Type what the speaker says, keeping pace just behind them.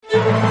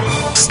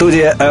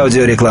Студия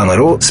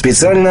 «Аудиорекламы.ру»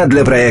 специально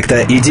для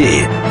проекта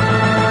 «ИДЕИ».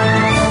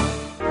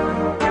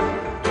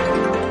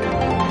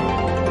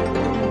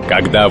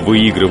 Когда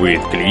выигрывает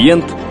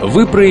клиент,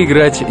 вы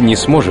проиграть не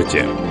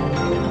сможете.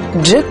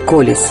 Джек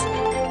Коллис.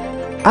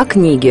 О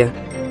книге.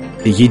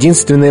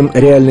 Единственным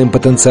реальным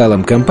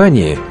потенциалом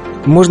компании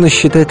можно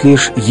считать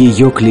лишь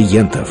ее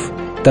клиентов.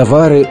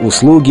 Товары,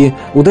 услуги,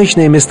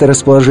 удачное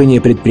месторасположение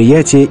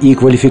предприятия и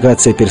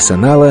квалификация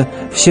персонала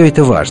 – все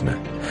это важно.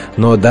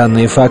 Но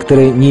данные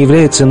факторы не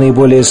являются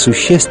наиболее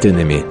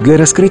существенными для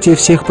раскрытия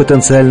всех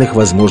потенциальных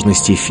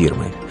возможностей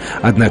фирмы.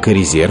 Однако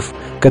резерв,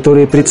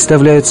 который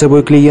представляют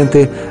собой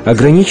клиенты,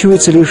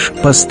 ограничивается лишь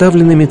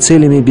поставленными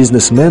целями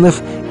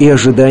бизнесменов и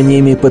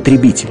ожиданиями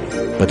потребителей.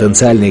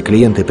 Потенциальные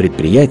клиенты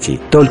предприятий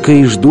только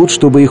и ждут,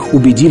 чтобы их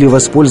убедили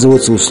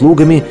воспользоваться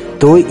услугами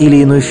той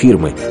или иной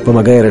фирмы,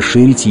 помогая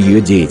расширить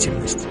ее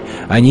деятельность.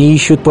 Они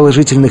ищут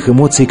положительных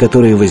эмоций,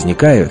 которые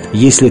возникают,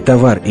 если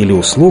товар или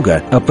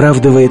услуга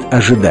оправдывает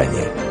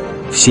ожидания.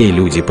 Все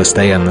люди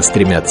постоянно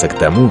стремятся к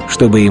тому,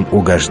 чтобы им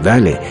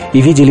угождали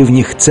и видели в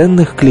них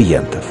ценных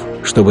клиентов.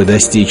 Чтобы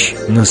достичь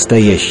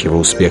настоящего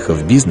успеха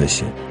в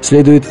бизнесе,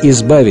 следует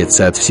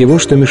избавиться от всего,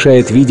 что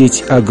мешает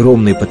видеть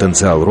огромный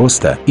потенциал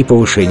роста и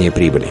повышения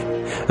прибыли.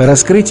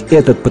 Раскрыть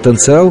этот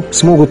потенциал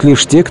смогут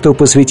лишь те, кто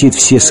посвятит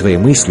все свои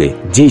мысли,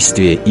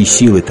 действия и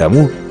силы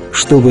тому,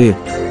 чтобы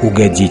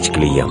угодить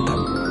клиентам.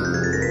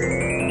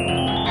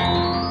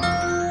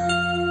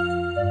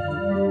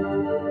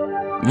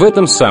 В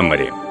этом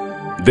саммари.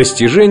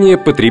 Достижение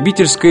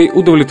потребительской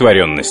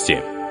удовлетворенности.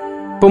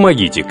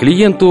 Помогите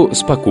клиенту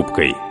с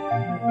покупкой.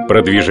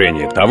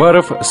 Продвижение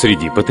товаров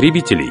среди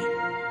потребителей.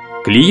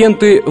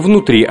 Клиенты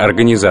внутри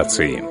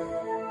организации.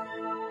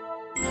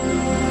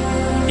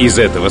 Из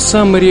этого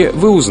саммари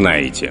вы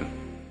узнаете: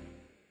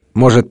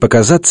 может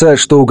показаться,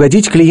 что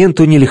угодить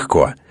клиенту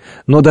нелегко,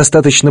 но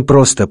достаточно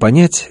просто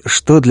понять,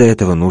 что для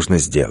этого нужно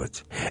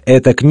сделать.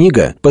 Эта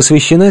книга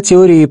посвящена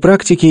теории и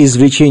практике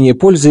извлечения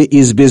пользы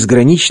из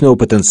безграничного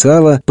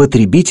потенциала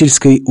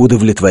потребительской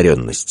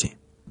удовлетворенности.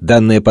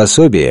 Данное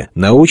пособие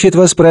научит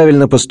вас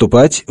правильно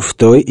поступать в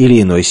той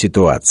или иной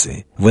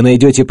ситуации. Вы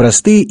найдете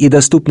простые и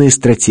доступные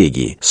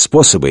стратегии,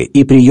 способы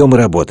и приемы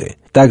работы.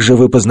 Также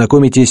вы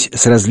познакомитесь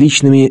с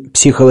различными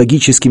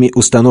психологическими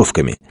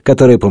установками,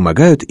 которые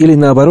помогают или,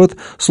 наоборот,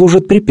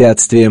 служат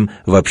препятствием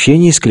в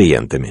общении с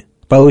клиентами.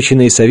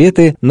 Полученные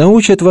советы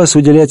научат вас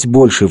уделять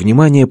больше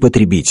внимания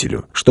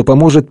потребителю, что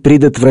поможет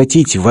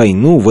предотвратить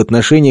войну в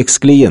отношениях с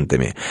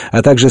клиентами,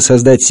 а также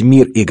создать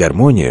мир и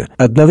гармонию,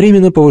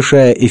 одновременно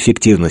повышая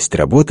эффективность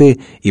работы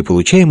и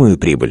получаемую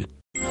прибыль.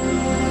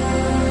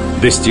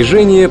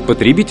 Достижение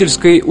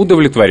потребительской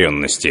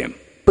удовлетворенности.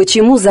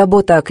 Почему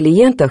забота о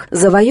клиентах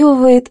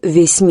завоевывает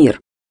весь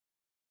мир?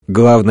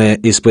 Главное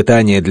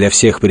испытание для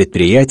всех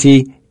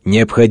предприятий –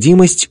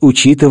 необходимость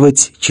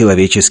учитывать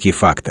человеческий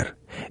фактор.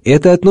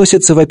 Это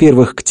относится,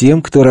 во-первых, к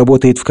тем, кто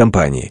работает в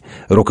компании,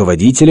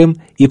 руководителям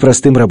и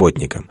простым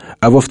работникам,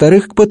 а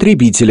во-вторых, к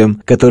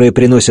потребителям, которые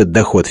приносят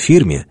доход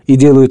фирме и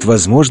делают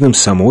возможным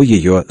само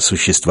ее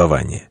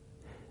существование.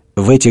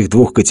 В этих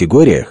двух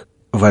категориях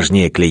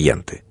важнее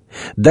клиенты.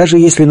 Даже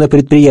если на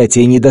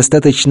предприятии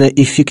недостаточно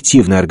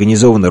эффективно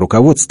организовано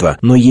руководство,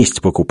 но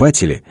есть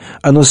покупатели,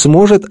 оно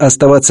сможет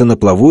оставаться на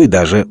плаву и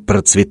даже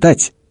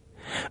процветать.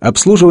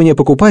 Обслуживание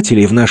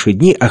покупателей в наши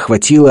дни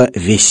охватило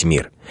весь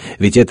мир,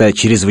 ведь это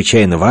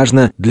чрезвычайно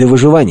важно для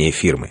выживания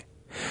фирмы.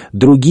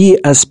 Другие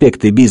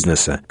аспекты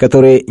бизнеса,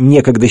 которые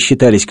некогда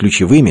считались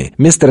ключевыми,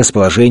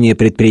 месторасположение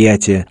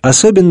предприятия,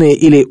 особенные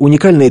или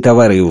уникальные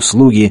товары и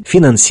услуги,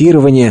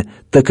 финансирование,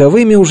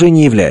 таковыми уже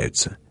не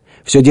являются.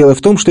 Все дело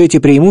в том, что эти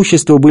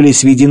преимущества были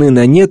сведены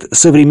на нет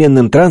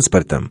современным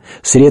транспортом,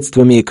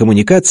 средствами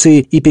коммуникации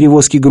и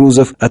перевозки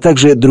грузов, а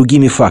также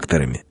другими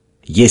факторами.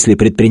 Если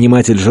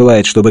предприниматель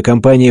желает, чтобы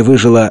компания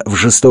выжила в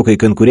жестокой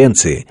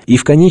конкуренции и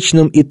в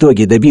конечном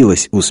итоге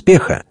добилась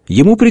успеха,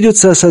 ему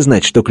придется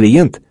осознать, что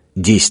клиент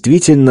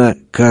действительно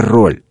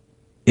король,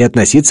 и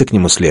относиться к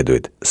нему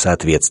следует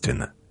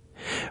соответственно.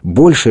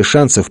 Больше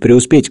шансов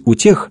преуспеть у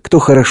тех, кто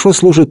хорошо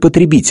служит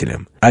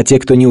потребителям, а те,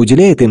 кто не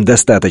уделяет им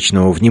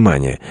достаточного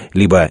внимания,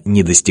 либо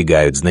не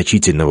достигают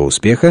значительного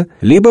успеха,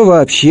 либо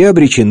вообще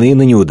обречены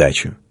на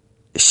неудачу.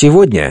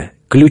 Сегодня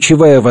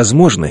ключевая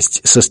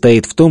возможность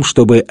состоит в том,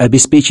 чтобы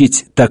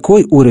обеспечить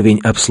такой уровень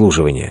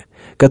обслуживания,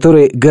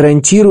 который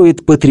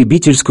гарантирует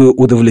потребительскую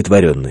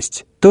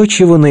удовлетворенность. То,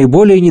 чего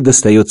наиболее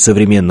недостает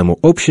современному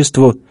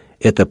обществу,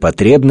 это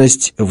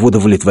потребность в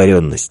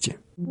удовлетворенности.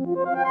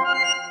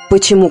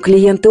 Почему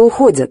клиенты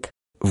уходят?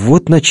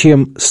 Вот над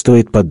чем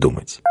стоит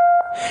подумать.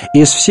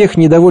 Из всех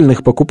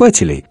недовольных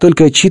покупателей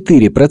только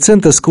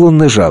 4%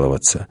 склонны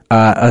жаловаться,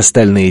 а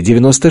остальные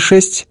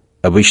 96%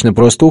 обычно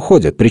просто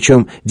уходят,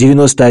 причем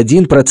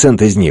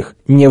 91% из них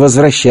не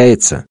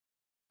возвращается.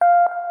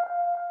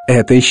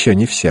 Это еще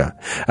не все.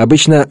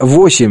 Обычно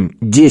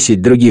 8-10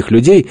 других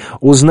людей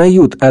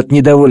узнают от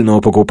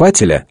недовольного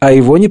покупателя о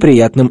его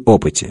неприятном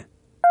опыте.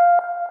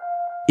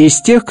 Из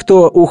тех,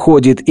 кто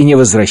уходит и не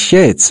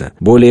возвращается,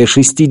 более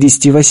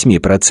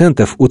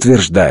 68%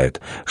 утверждают,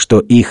 что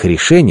их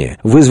решение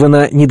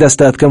вызвано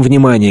недостатком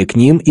внимания к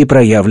ним и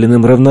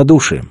проявленным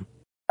равнодушием.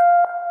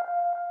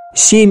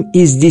 7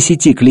 из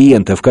 10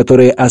 клиентов,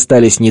 которые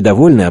остались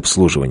недовольны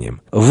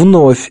обслуживанием,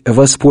 вновь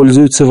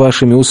воспользуются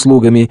вашими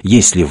услугами,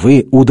 если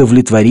вы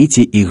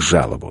удовлетворите их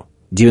жалобу.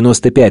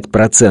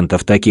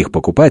 95% таких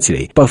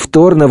покупателей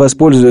повторно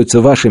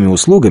воспользуются вашими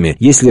услугами,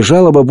 если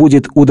жалоба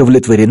будет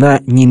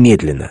удовлетворена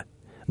немедленно.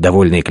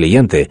 Довольные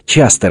клиенты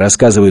часто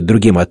рассказывают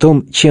другим о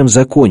том, чем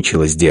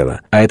закончилось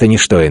дело, а это не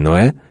что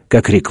иное,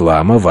 как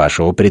реклама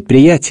вашего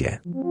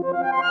предприятия.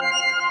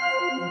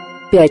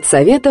 5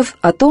 советов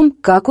о том,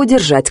 как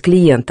удержать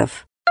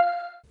клиентов.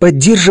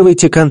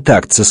 Поддерживайте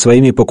контакт со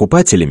своими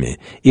покупателями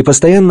и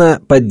постоянно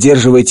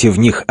поддерживайте в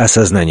них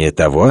осознание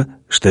того,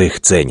 что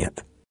их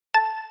ценят.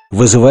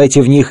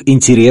 Вызывайте в них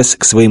интерес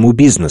к своему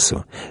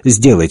бизнесу.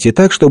 Сделайте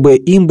так, чтобы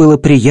им было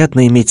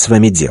приятно иметь с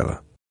вами дело.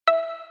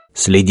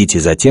 Следите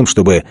за тем,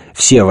 чтобы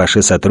все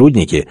ваши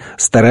сотрудники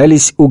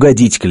старались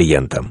угодить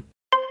клиентам.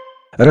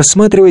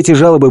 Рассматривайте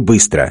жалобы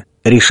быстро,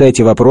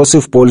 решайте вопросы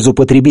в пользу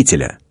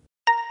потребителя.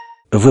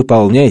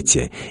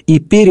 Выполняйте и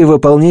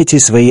перевыполняйте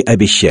свои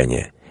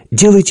обещания.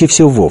 Делайте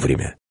все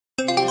вовремя.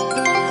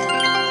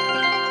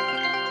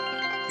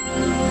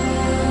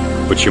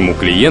 Почему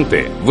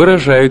клиенты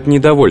выражают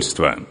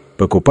недовольство?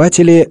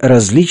 Покупатели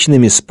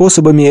различными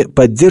способами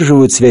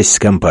поддерживают связь с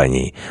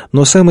компанией,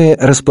 но самые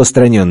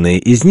распространенные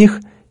из них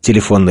 –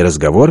 телефонный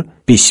разговор,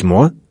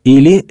 письмо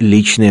или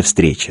личная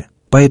встреча.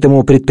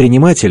 Поэтому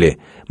предприниматели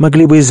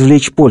могли бы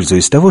извлечь пользу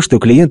из того, что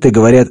клиенты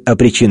говорят о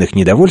причинах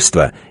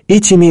недовольства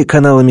этими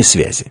каналами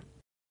связи.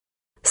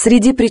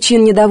 Среди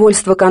причин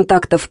недовольства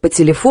контактов по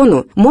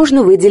телефону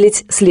можно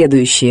выделить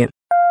следующие.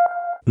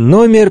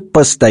 Номер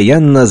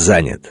постоянно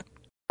занят.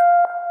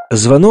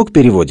 Звонок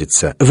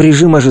переводится в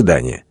режим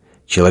ожидания.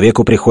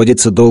 Человеку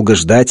приходится долго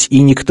ждать,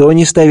 и никто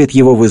не ставит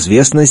его в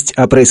известность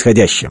о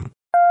происходящем.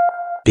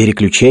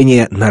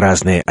 Переключение на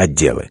разные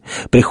отделы.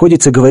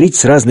 Приходится говорить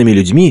с разными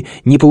людьми,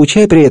 не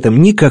получая при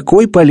этом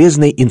никакой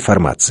полезной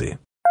информации.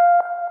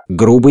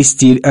 Грубый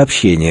стиль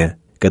общения,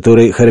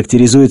 который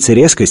характеризуется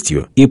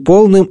резкостью и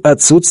полным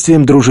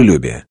отсутствием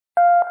дружелюбия.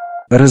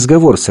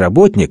 Разговор с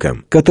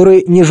работником,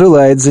 который не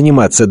желает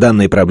заниматься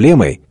данной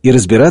проблемой и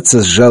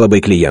разбираться с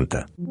жалобой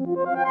клиента.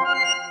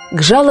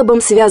 К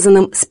жалобам,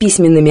 связанным с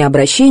письменными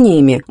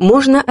обращениями,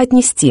 можно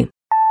отнести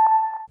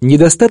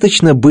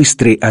недостаточно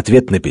быстрый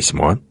ответ на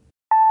письмо,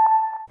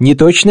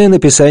 неточное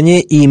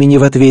написание имени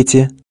в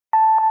ответе,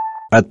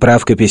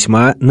 отправка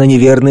письма на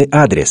неверный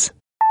адрес,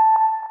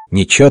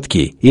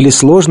 нечеткий или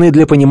сложный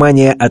для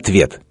понимания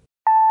ответ.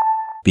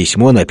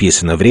 Письмо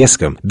написано в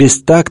резком,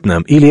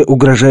 бестактном или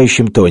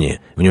угрожающем тоне,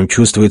 в нем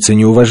чувствуется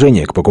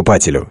неуважение к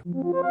покупателю.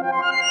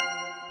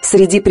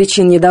 Среди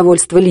причин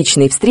недовольства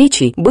личной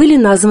встречей были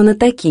названы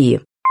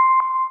такие.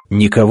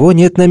 Никого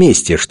нет на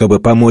месте, чтобы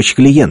помочь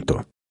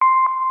клиенту.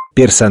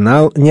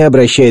 Персонал не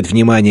обращает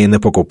внимания на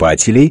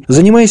покупателей,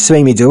 занимаясь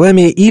своими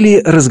делами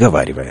или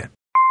разговаривая.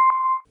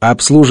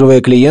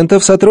 Обслуживая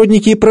клиентов,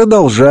 сотрудники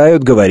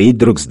продолжают говорить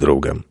друг с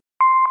другом.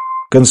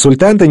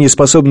 Консультанты не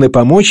способны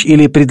помочь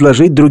или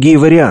предложить другие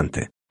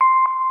варианты.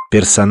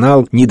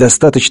 Персонал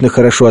недостаточно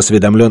хорошо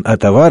осведомлен о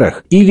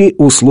товарах или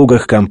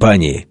услугах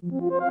компании.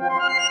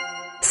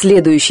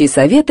 Следующие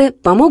советы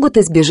помогут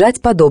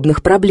избежать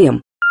подобных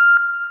проблем.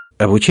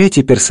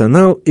 Обучайте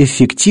персонал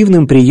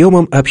эффективным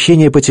приемам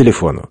общения по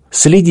телефону.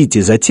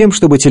 Следите за тем,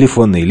 чтобы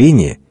телефонные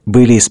линии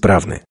были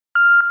исправны.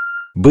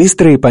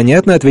 Быстро и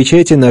понятно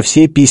отвечайте на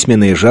все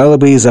письменные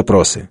жалобы и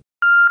запросы.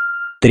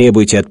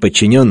 Требуйте от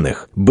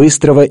подчиненных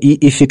быстрого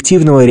и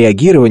эффективного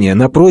реагирования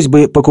на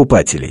просьбы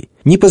покупателей.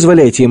 Не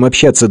позволяйте им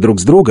общаться друг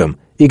с другом,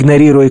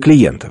 игнорируя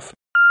клиентов.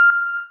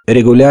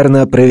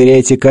 Регулярно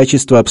проверяйте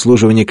качество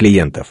обслуживания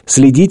клиентов.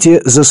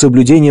 Следите за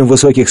соблюдением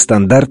высоких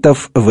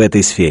стандартов в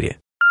этой сфере.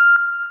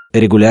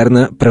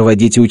 Регулярно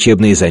проводите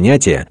учебные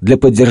занятия для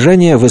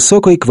поддержания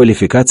высокой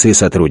квалификации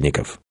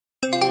сотрудников.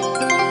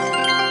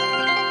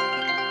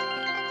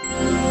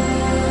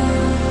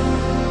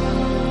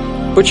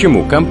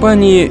 Почему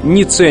компании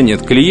не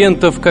ценят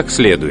клиентов как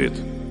следует?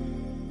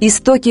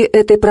 Истоки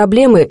этой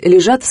проблемы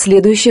лежат в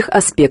следующих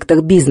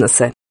аспектах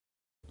бизнеса.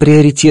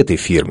 Приоритеты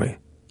фирмы.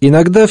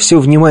 Иногда все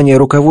внимание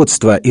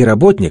руководства и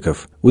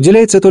работников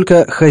уделяется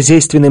только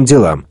хозяйственным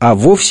делам, а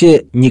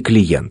вовсе не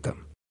клиентам.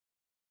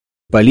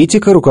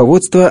 Политика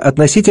руководства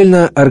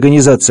относительно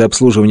организации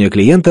обслуживания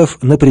клиентов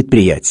на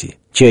предприятии.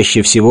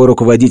 Чаще всего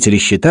руководители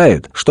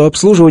считают, что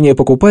обслуживание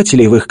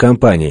покупателей в их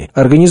компании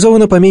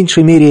организовано по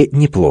меньшей мере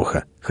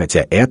неплохо,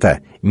 хотя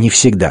это не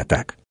всегда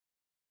так.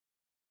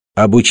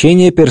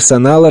 Обучение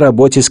персонала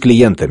работе с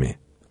клиентами.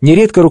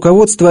 Нередко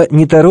руководство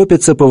не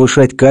торопится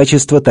повышать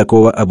качество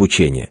такого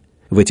обучения.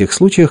 В этих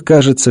случаях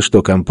кажется,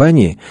 что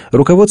компании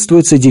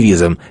руководствуются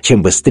девизом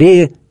 «чем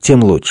быстрее,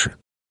 тем лучше».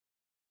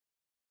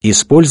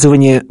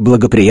 Использование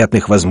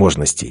благоприятных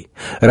возможностей.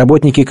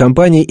 Работники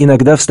компаний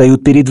иногда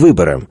встают перед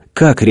выбором,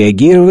 как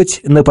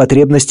реагировать на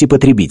потребности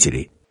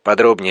потребителей.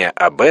 Подробнее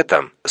об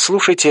этом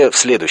слушайте в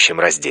следующем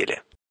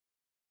разделе.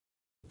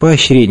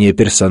 Поощрение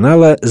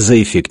персонала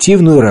за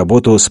эффективную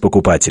работу с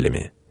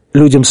покупателями.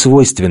 Людям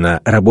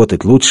свойственно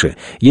работать лучше,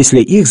 если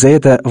их за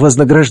это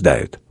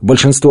вознаграждают.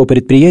 Большинство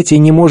предприятий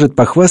не может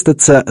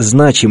похвастаться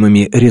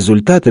значимыми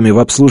результатами в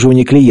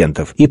обслуживании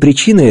клиентов, и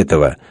причина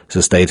этого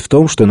состоит в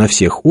том, что на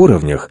всех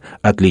уровнях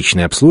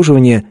отличное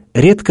обслуживание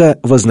редко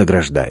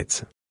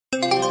вознаграждается.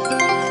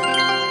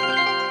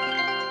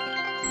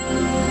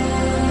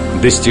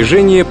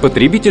 Достижение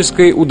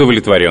потребительской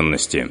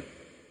удовлетворенности.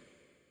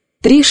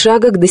 3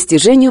 шага к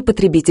достижению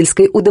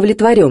потребительской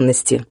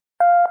удовлетворенности.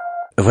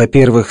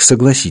 Во-первых,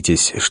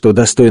 согласитесь, что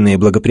достойные и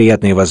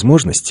благоприятные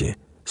возможности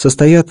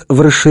состоят в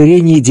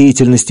расширении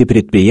деятельности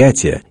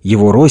предприятия,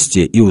 его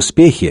росте и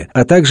успехе,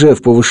 а также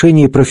в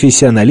повышении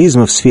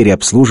профессионализма в сфере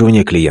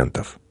обслуживания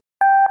клиентов.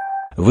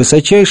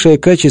 Высочайшее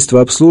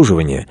качество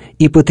обслуживания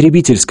и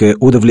потребительская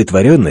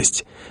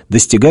удовлетворенность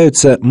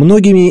достигаются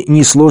многими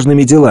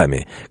несложными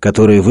делами,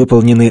 которые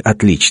выполнены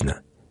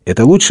отлично.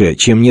 Это лучше,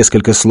 чем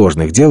несколько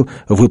сложных дел,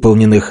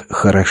 выполненных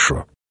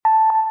хорошо.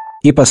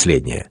 И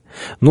последнее.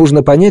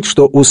 Нужно понять,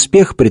 что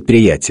успех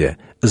предприятия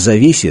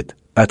зависит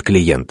от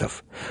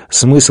клиентов.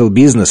 Смысл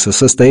бизнеса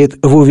состоит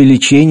в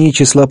увеличении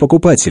числа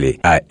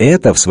покупателей, а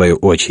это, в свою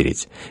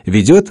очередь,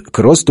 ведет к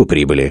росту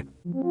прибыли.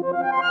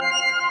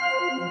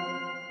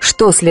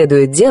 Что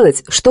следует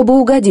делать, чтобы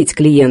угодить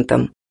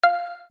клиентам?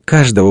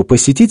 Каждого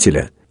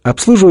посетителя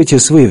обслуживайте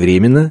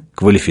своевременно,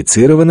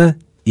 квалифицированно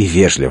и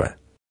вежливо.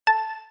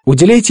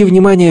 Уделяйте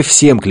внимание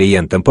всем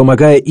клиентам,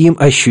 помогая им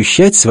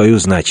ощущать свою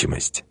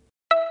значимость.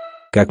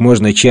 Как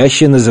можно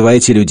чаще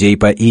называйте людей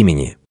по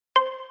имени.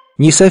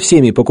 Не со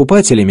всеми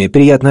покупателями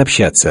приятно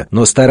общаться,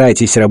 но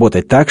старайтесь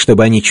работать так,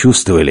 чтобы они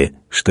чувствовали,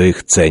 что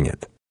их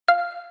ценят.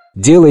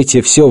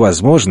 Делайте все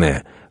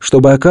возможное,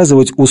 чтобы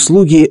оказывать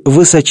услуги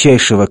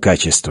высочайшего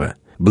качества.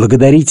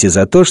 Благодарите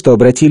за то, что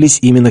обратились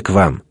именно к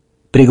вам.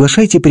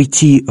 Приглашайте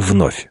прийти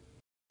вновь.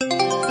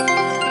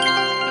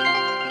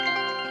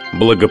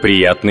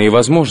 Благоприятные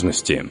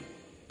возможности.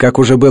 Как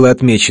уже было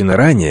отмечено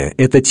ранее,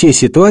 это те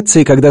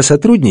ситуации, когда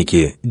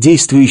сотрудники,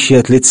 действующие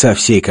от лица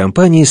всей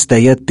компании,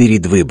 стоят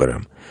перед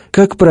выбором.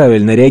 Как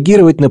правильно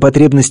реагировать на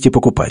потребности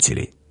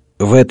покупателей?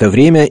 В это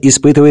время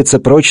испытывается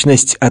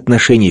прочность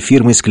отношений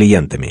фирмы с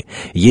клиентами.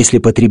 Если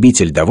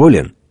потребитель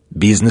доволен,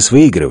 бизнес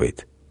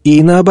выигрывает.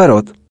 И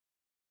наоборот.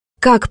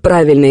 Как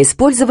правильно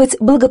использовать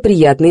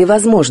благоприятные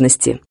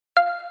возможности?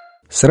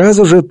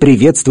 Сразу же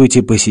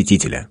приветствуйте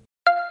посетителя.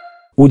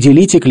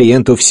 Уделите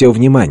клиенту все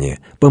внимание,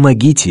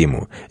 помогите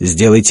ему,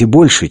 сделайте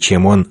больше,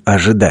 чем он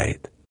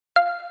ожидает.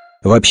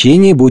 В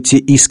общении будьте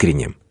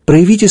искренним,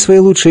 проявите свои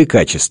лучшие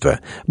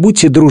качества,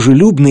 будьте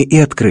дружелюбны и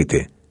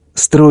открыты,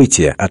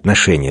 стройте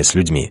отношения с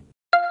людьми.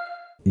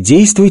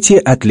 Действуйте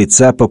от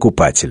лица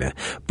покупателя,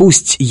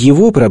 пусть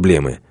его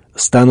проблемы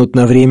станут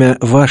на время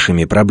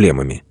вашими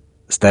проблемами.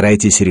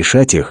 Старайтесь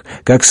решать их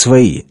как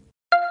свои.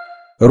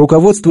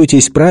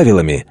 Руководствуйтесь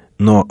правилами,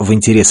 но в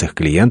интересах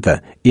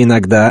клиента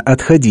иногда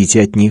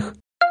отходите от них.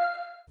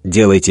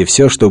 Делайте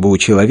все, чтобы у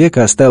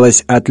человека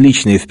осталось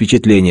отличное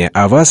впечатление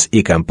о вас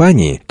и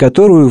компании,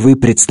 которую вы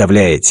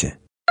представляете.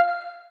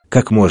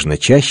 Как можно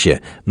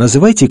чаще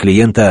называйте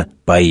клиента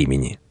по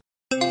имени.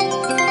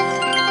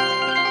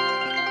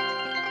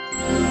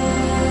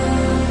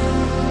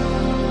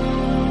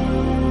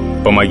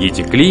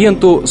 Помогите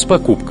клиенту с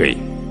покупкой.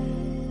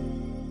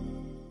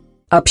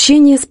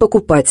 Общение с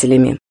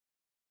покупателями.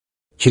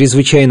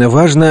 Чрезвычайно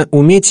важно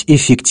уметь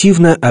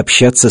эффективно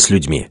общаться с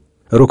людьми.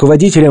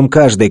 Руководителям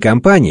каждой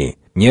компании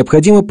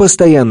необходимо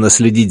постоянно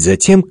следить за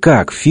тем,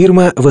 как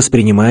фирма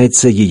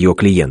воспринимается ее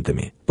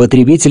клиентами.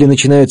 Потребители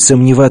начинают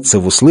сомневаться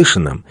в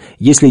услышанном,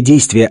 если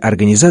действия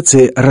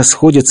организации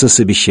расходятся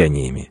с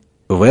обещаниями.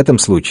 В этом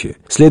случае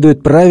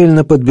следует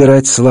правильно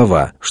подбирать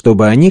слова,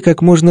 чтобы они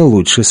как можно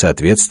лучше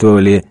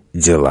соответствовали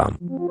делам.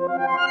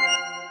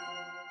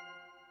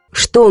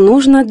 Что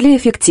нужно для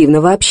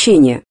эффективного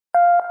общения?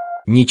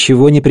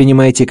 Ничего не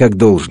принимайте как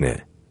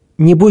должное.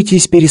 Не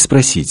бойтесь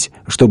переспросить,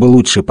 чтобы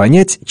лучше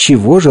понять,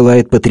 чего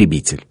желает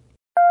потребитель.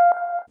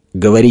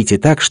 Говорите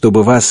так,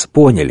 чтобы вас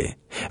поняли.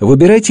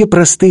 Выбирайте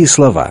простые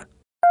слова.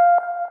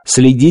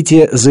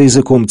 Следите за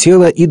языком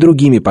тела и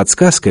другими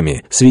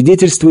подсказками,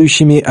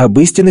 свидетельствующими об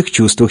истинных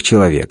чувствах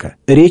человека.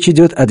 Речь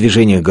идет о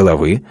движениях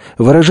головы,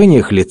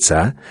 выражениях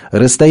лица,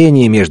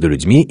 расстоянии между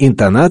людьми,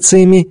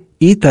 интонациями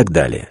и так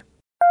далее.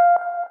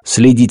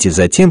 Следите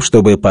за тем,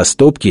 чтобы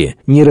поступки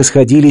не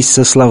расходились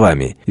со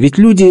словами, ведь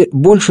люди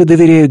больше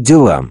доверяют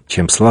делам,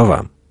 чем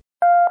словам.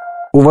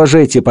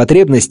 Уважайте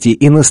потребности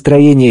и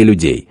настроение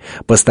людей.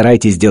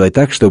 Постарайтесь сделать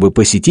так, чтобы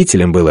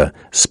посетителям было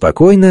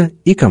спокойно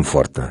и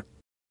комфортно.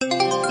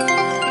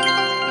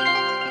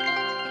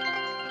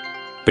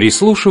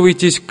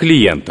 Прислушивайтесь к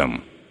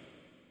клиентам.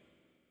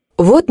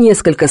 Вот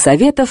несколько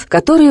советов,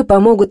 которые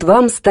помогут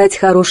вам стать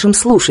хорошим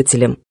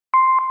слушателем.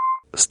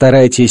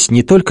 Старайтесь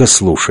не только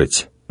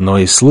слушать, но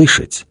и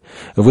слышать.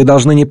 Вы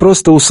должны не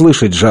просто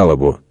услышать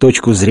жалобу,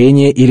 точку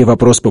зрения или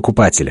вопрос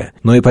покупателя,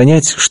 но и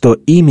понять, что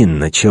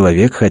именно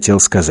человек хотел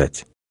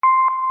сказать.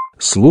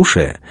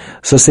 Слушая,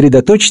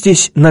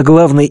 сосредоточьтесь на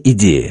главной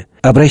идее.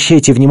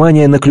 Обращайте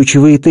внимание на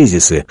ключевые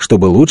тезисы,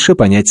 чтобы лучше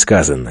понять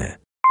сказанное.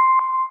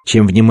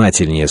 Чем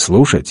внимательнее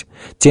слушать,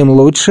 тем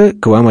лучше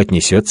к вам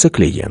отнесется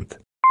клиент.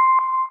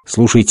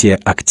 Слушайте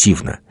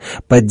активно.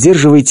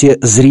 Поддерживайте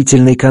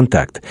зрительный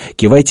контакт.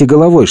 Кивайте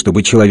головой,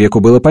 чтобы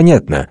человеку было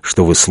понятно,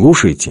 что вы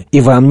слушаете, и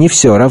вам не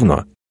все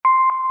равно.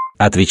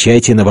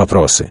 Отвечайте на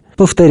вопросы.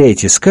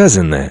 Повторяйте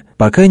сказанное,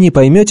 пока не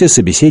поймете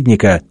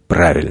собеседника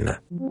правильно.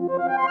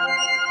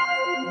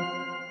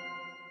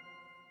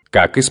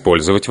 Как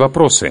использовать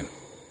вопросы?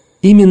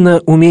 Именно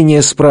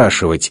умение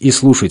спрашивать и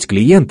слушать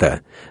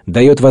клиента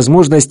дает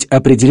возможность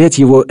определять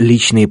его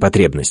личные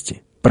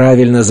потребности.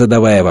 Правильно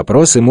задавая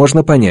вопросы,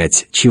 можно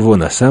понять, чего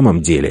на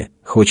самом деле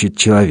хочет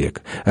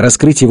человек,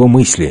 раскрыть его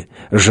мысли,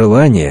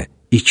 желания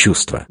и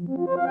чувства.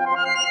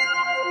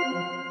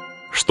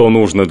 Что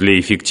нужно для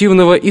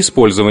эффективного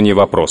использования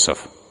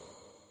вопросов?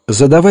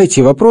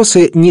 Задавайте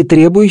вопросы, не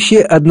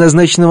требующие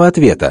однозначного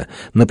ответа,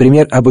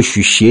 например, об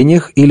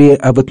ощущениях или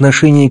об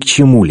отношении к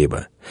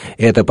чему-либо.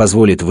 Это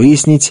позволит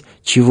выяснить,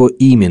 чего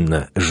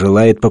именно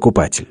желает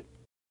покупатель.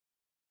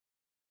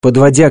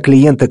 Подводя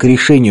клиента к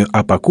решению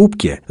о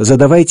покупке,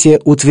 задавайте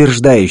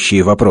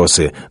утверждающие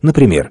вопросы,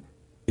 например,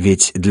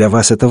 «Ведь для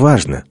вас это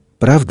важно,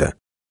 правда?».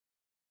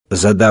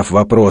 Задав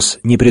вопрос,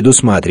 не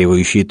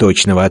предусматривающий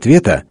точного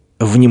ответа,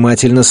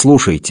 внимательно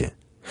слушайте.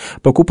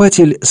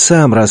 Покупатель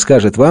сам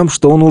расскажет вам,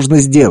 что нужно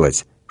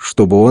сделать,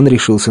 чтобы он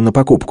решился на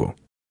покупку.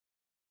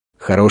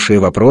 Хорошие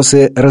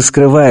вопросы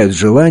раскрывают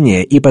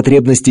желания и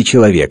потребности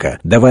человека,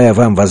 давая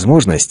вам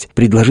возможность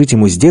предложить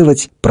ему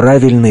сделать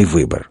правильный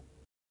выбор.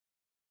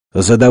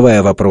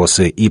 Задавая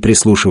вопросы и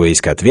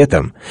прислушиваясь к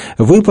ответам,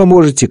 вы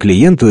поможете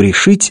клиенту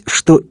решить,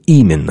 что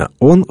именно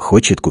он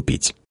хочет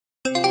купить.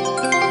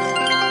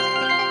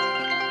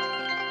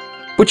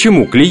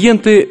 Почему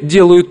клиенты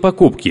делают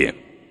покупки?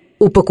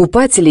 У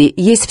покупателей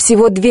есть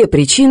всего две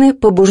причины,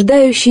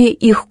 побуждающие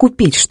их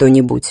купить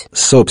что-нибудь.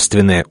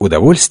 Собственное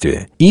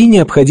удовольствие и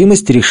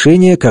необходимость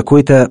решения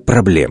какой-то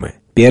проблемы.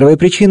 Первая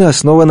причина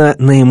основана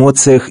на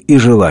эмоциях и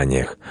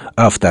желаниях,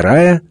 а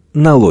вторая –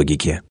 на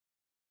логике.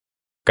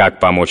 Как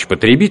помочь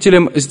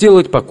потребителям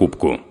сделать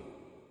покупку?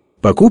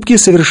 Покупки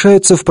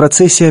совершаются в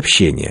процессе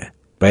общения,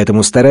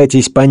 поэтому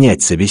старайтесь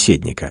понять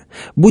собеседника.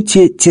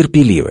 Будьте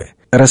терпеливы.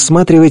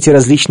 Рассматривайте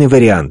различные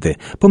варианты,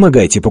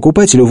 помогайте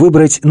покупателю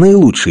выбрать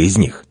наилучший из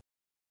них.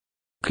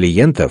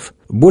 Клиентов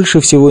больше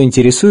всего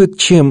интересует,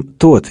 чем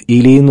тот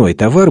или иной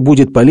товар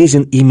будет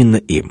полезен именно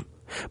им.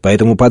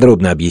 Поэтому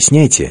подробно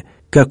объясняйте,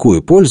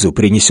 какую пользу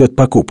принесет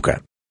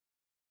покупка.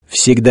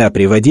 Всегда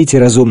приводите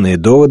разумные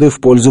доводы в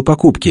пользу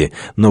покупки,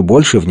 но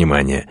больше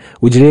внимания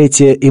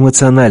уделяйте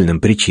эмоциональным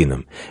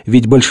причинам,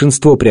 ведь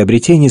большинство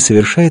приобретений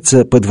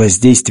совершается под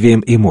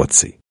воздействием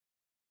эмоций.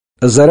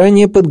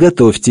 Заранее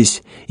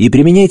подготовьтесь и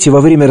применяйте во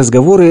время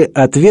разговора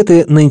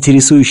ответы на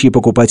интересующие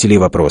покупателей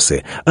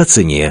вопросы о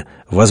цене,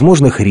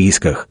 возможных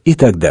рисках и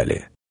так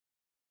далее.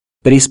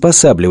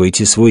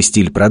 Приспосабливайте свой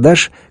стиль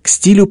продаж к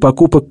стилю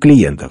покупок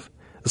клиентов.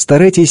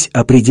 Старайтесь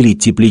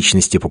определить тип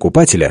личности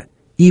покупателя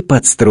и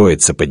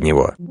подстроиться под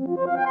него.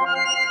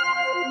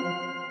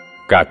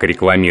 Как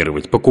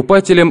рекламировать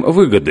покупателям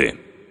выгоды?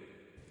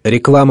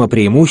 Реклама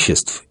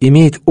преимуществ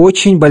имеет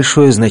очень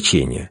большое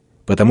значение,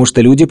 потому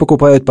что люди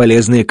покупают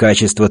полезные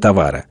качества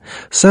товара.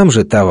 Сам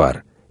же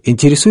товар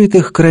интересует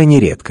их крайне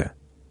редко.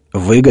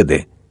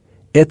 Выгоды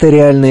 – это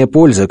реальная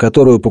польза,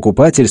 которую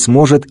покупатель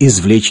сможет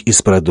извлечь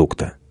из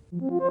продукта.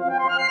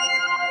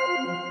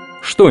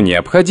 Что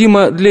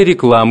необходимо для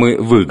рекламы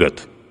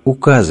выгод?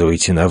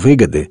 Указывайте на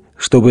выгоды,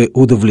 чтобы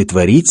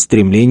удовлетворить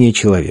стремление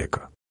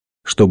человека.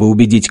 Чтобы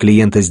убедить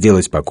клиента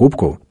сделать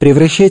покупку,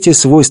 превращайте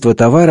свойства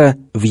товара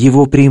в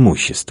его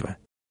преимущество.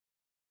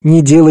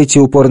 Не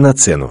делайте упор на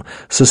цену,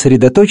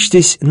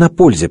 сосредоточьтесь на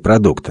пользе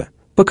продукта.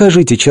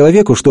 Покажите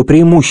человеку, что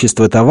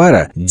преимущества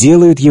товара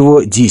делают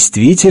его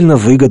действительно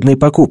выгодной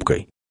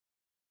покупкой.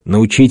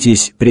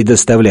 Научитесь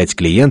предоставлять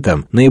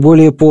клиентам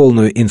наиболее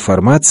полную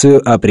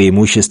информацию о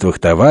преимуществах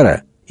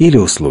товара или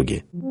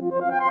услуги.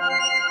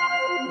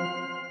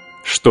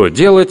 Что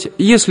делать,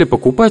 если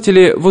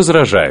покупатели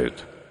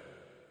возражают?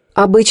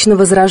 Обычно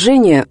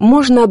возражение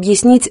можно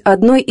объяснить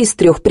одной из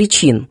трех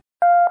причин.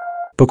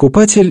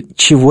 Покупатель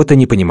чего-то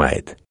не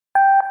понимает.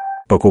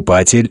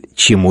 Покупатель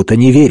чему-то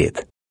не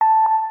верит.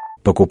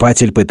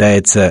 Покупатель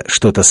пытается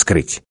что-то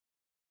скрыть.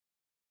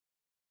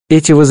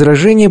 Эти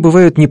возражения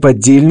бывают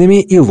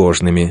неподдельными и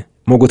ложными,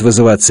 могут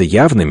вызываться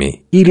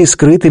явными или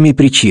скрытыми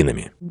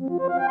причинами.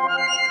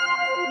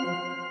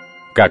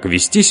 Как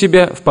вести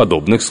себя в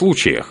подобных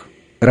случаях?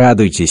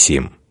 Радуйтесь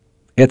им.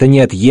 Это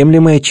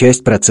неотъемлемая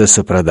часть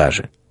процесса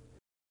продажи.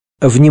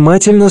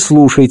 Внимательно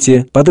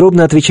слушайте,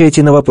 подробно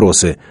отвечайте на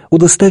вопросы,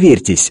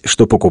 удостоверьтесь,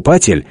 что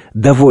покупатель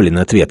доволен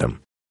ответом.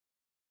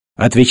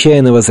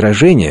 Отвечая на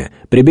возражения,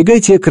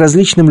 прибегайте к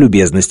различным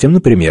любезностям,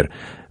 например,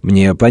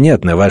 «Мне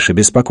понятно ваше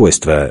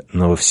беспокойство,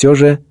 но все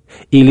же…»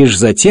 и лишь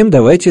затем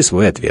давайте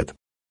свой ответ.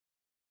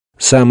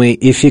 Самый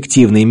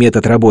эффективный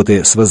метод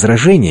работы с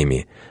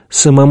возражениями –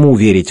 самому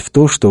верить в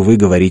то, что вы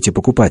говорите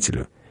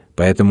покупателю,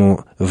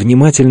 Поэтому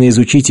внимательно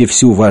изучите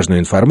всю важную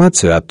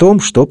информацию о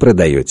том, что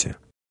продаете.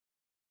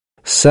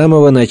 С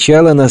самого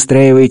начала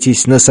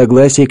настраивайтесь на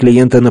согласие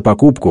клиента на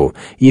покупку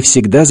и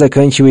всегда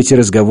заканчивайте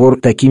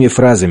разговор такими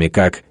фразами,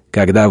 как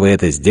 «когда вы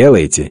это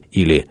сделаете»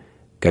 или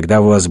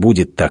 «когда у вас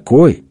будет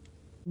такой».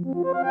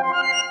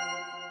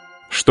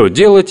 Что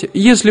делать,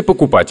 если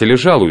покупатели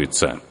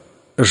жалуются?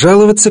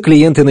 Жаловаться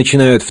клиенты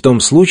начинают в том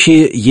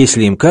случае,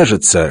 если им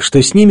кажется,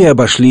 что с ними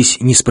обошлись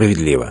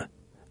несправедливо.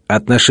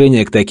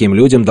 Отношение к таким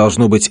людям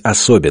должно быть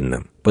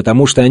особенным,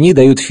 потому что они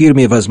дают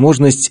фирме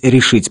возможность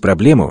решить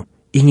проблему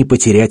и не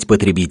потерять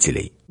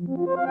потребителей.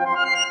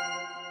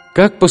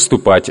 Как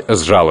поступать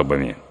с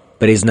жалобами?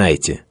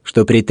 Признайте,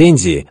 что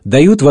претензии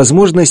дают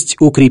возможность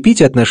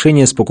укрепить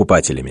отношения с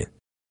покупателями.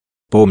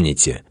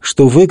 Помните,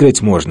 что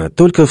выиграть можно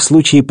только в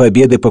случае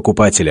победы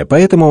покупателя,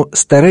 поэтому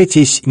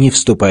старайтесь не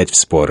вступать в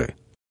споры.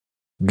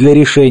 Для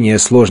решения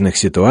сложных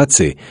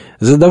ситуаций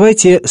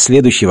задавайте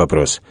следующий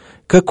вопрос.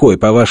 Какой,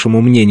 по вашему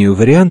мнению,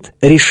 вариант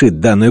решит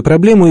данную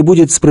проблему и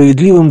будет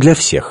справедливым для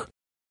всех?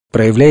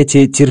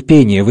 Проявляйте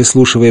терпение,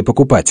 выслушивая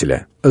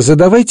покупателя.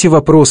 Задавайте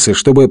вопросы,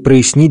 чтобы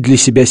прояснить для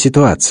себя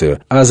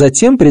ситуацию, а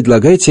затем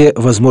предлагайте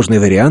возможные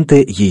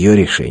варианты ее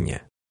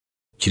решения.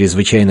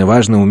 Чрезвычайно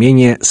важно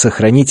умение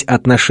сохранить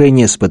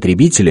отношения с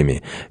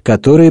потребителями,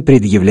 которые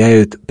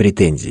предъявляют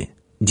претензии.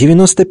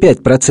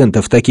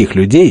 95% таких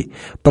людей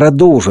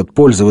продолжат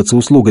пользоваться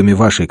услугами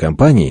вашей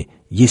компании,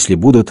 если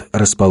будут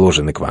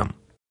расположены к вам.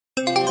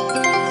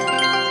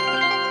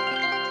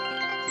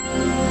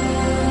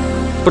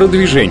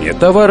 Продвижение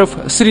товаров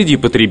среди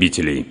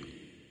потребителей.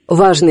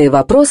 Важные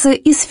вопросы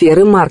из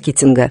сферы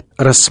маркетинга.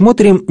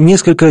 Рассмотрим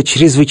несколько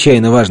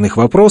чрезвычайно важных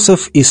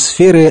вопросов из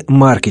сферы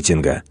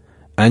маркетинга.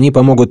 Они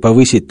помогут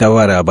повысить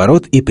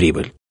товарооборот и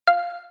прибыль.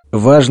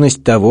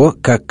 Важность того,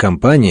 как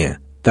компания,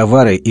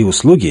 товары и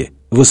услуги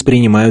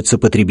воспринимаются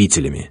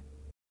потребителями.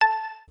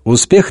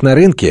 Успех на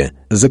рынке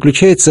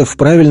заключается в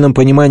правильном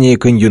понимании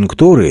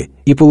конъюнктуры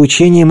и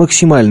получении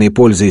максимальной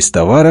пользы из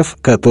товаров,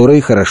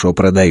 которые хорошо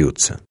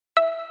продаются.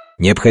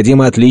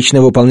 Необходимо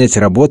отлично выполнять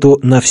работу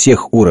на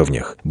всех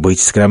уровнях,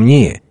 быть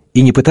скромнее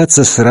и не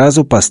пытаться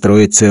сразу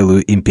построить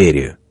целую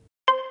империю.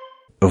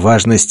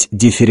 Важность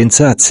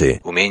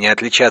дифференциации, умение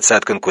отличаться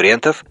от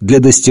конкурентов для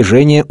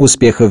достижения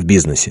успеха в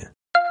бизнесе.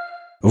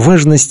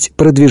 Важность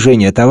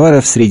продвижения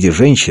товаров среди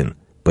женщин,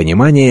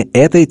 понимание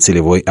этой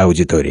целевой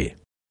аудитории.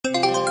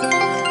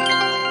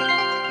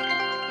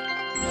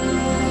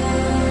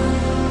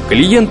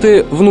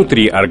 Клиенты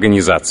внутри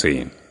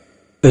организации.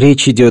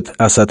 Речь идет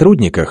о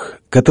сотрудниках,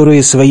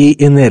 которые своей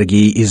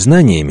энергией и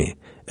знаниями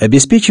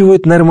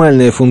обеспечивают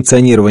нормальное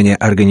функционирование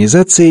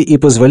организации и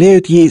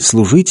позволяют ей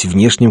служить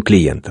внешним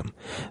клиентам.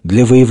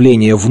 Для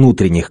выявления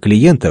внутренних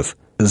клиентов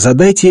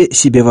задайте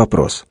себе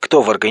вопрос: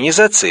 кто в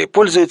организации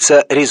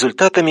пользуется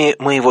результатами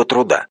моего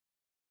труда?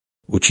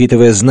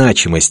 Учитывая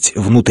значимость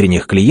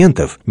внутренних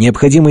клиентов,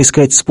 необходимо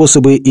искать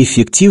способы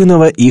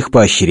эффективного их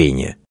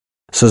поощрения.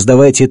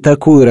 Создавайте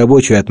такую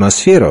рабочую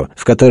атмосферу,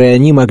 в которой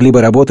они могли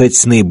бы работать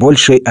с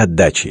наибольшей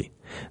отдачей.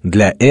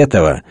 Для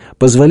этого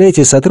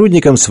позволяйте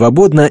сотрудникам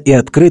свободно и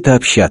открыто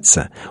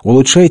общаться,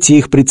 улучшайте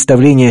их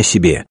представление о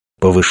себе,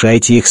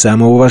 повышайте их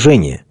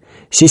самоуважение,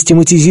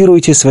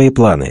 систематизируйте свои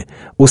планы,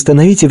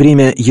 установите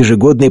время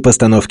ежегодной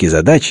постановки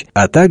задач,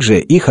 а также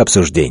их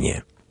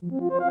обсуждения.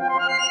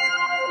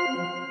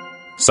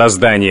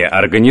 Создание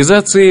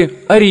организации,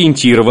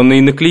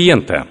 ориентированной на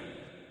клиента.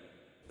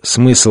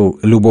 Смысл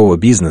любого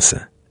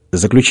бизнеса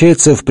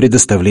заключается в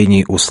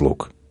предоставлении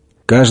услуг.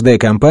 Каждая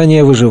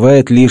компания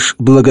выживает лишь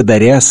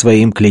благодаря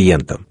своим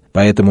клиентам,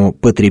 поэтому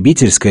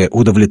потребительская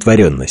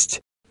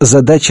удовлетворенность –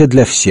 задача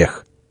для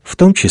всех, в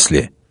том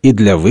числе и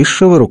для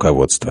высшего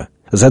руководства.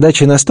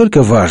 Задача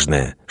настолько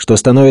важная, что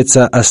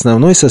становится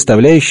основной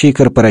составляющей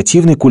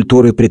корпоративной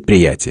культуры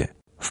предприятия.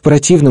 В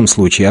противном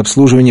случае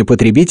обслуживание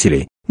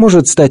потребителей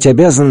может стать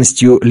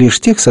обязанностью лишь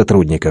тех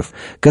сотрудников,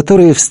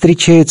 которые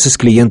встречаются с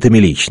клиентами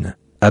лично.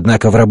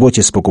 Однако в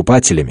работе с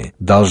покупателями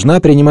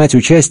должна принимать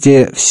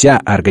участие вся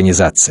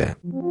организация.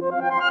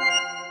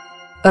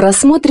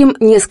 Рассмотрим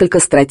несколько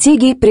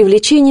стратегий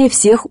привлечения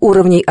всех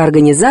уровней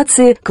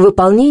организации к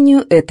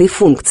выполнению этой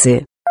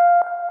функции.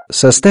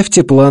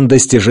 Составьте план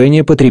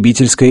достижения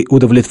потребительской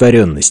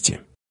удовлетворенности.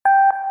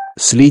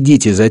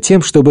 Следите за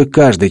тем, чтобы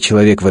каждый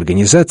человек в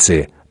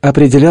организации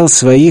определял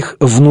своих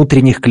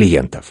внутренних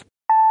клиентов.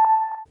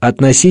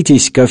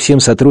 Относитесь ко всем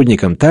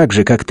сотрудникам так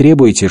же, как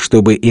требуете,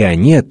 чтобы и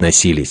они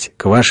относились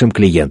к вашим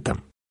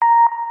клиентам.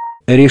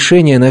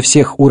 Решения на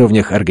всех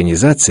уровнях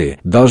организации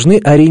должны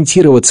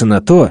ориентироваться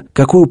на то,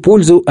 какую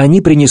пользу они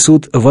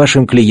принесут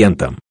вашим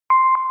клиентам.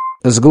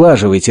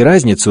 Сглаживайте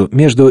разницу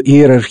между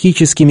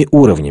иерархическими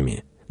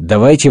уровнями.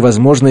 Давайте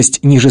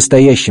возможность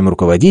нижестоящим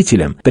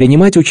руководителям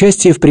принимать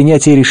участие в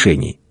принятии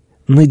решений.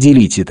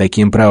 Наделите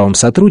таким правом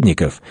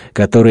сотрудников,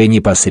 которые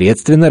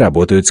непосредственно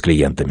работают с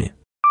клиентами.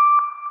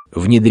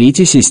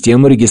 Внедрите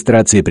систему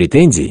регистрации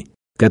претензий,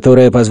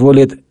 которая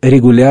позволит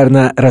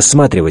регулярно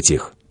рассматривать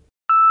их.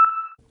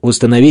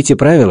 Установите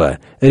правила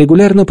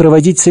регулярно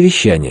проводить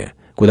совещания,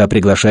 куда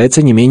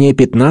приглашается не менее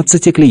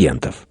 15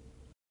 клиентов.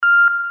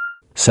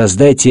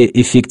 Создайте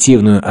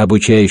эффективную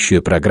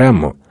обучающую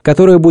программу,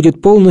 которая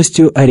будет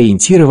полностью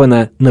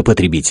ориентирована на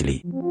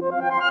потребителей.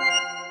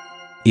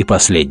 И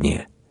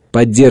последнее.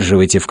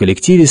 Поддерживайте в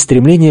коллективе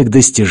стремление к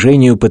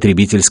достижению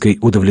потребительской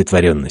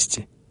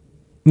удовлетворенности.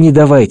 Не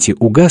давайте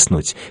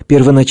угаснуть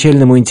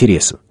первоначальному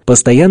интересу.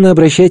 Постоянно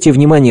обращайте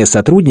внимание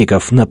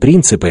сотрудников на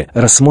принципы,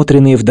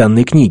 рассмотренные в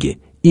данной книге,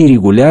 и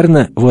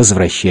регулярно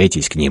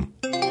возвращайтесь к ним.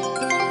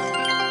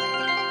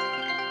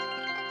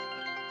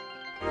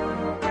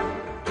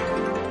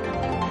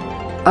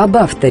 Об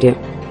авторе.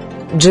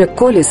 Джек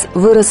Коллис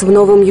вырос в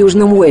Новом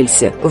Южном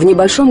Уэльсе, в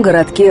небольшом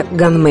городке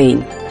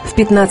Ганмейн. В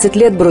 15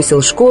 лет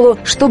бросил школу,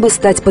 чтобы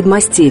стать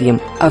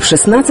подмастерьем, а в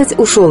 16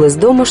 ушел из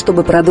дома,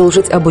 чтобы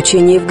продолжить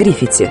обучение в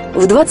Гриффите.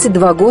 В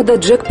 22 года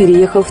Джек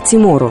переехал в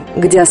Тимору,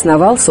 где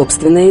основал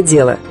собственное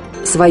дело.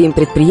 Своим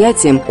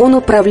предприятием он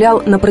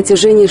управлял на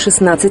протяжении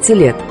 16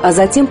 лет, а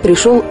затем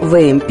пришел в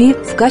АМП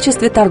в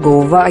качестве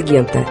торгового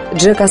агента.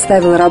 Джек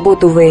оставил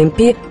работу в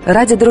АМП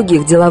ради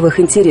других деловых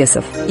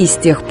интересов и с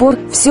тех пор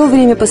все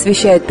время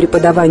посвящает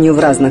преподаванию в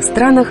разных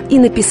странах и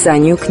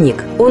написанию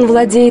книг. Он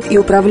владеет и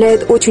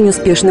управляет очень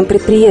успешным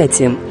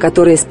предприятием,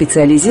 которое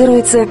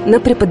специализируется на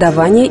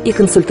преподавании и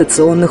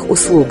консультационных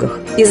услугах.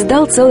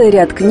 Издал целый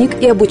ряд книг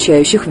и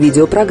обучающих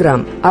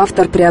видеопрограмм.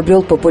 Автор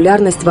приобрел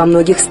популярность во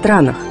многих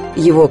странах.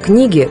 Его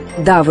книги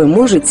 «Да, вы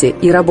можете»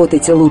 и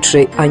 «Работайте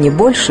лучше, а не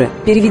больше»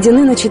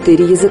 переведены на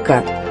 4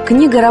 языка.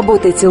 Книга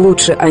 «Работайте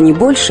лучше, а не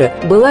больше»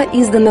 была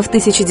издана в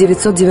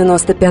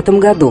 1995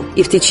 году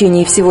и в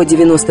течение всего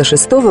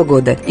 1996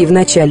 года и в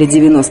начале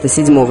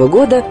 1997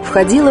 года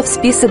входила в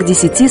список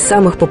 10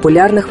 самых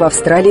популярных в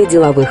Австралии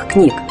деловых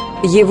книг.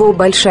 Его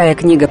большая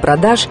книга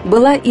продаж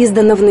была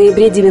издана в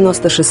ноябре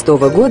 1996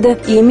 года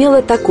и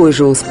имела такой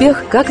же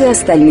успех, как и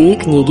остальные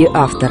книги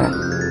автора.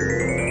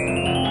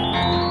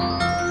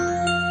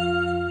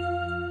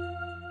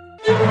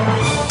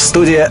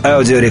 Студия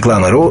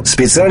 «Аудиореклама.ру»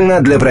 специально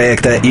для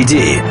проекта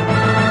 «ИДЕИ».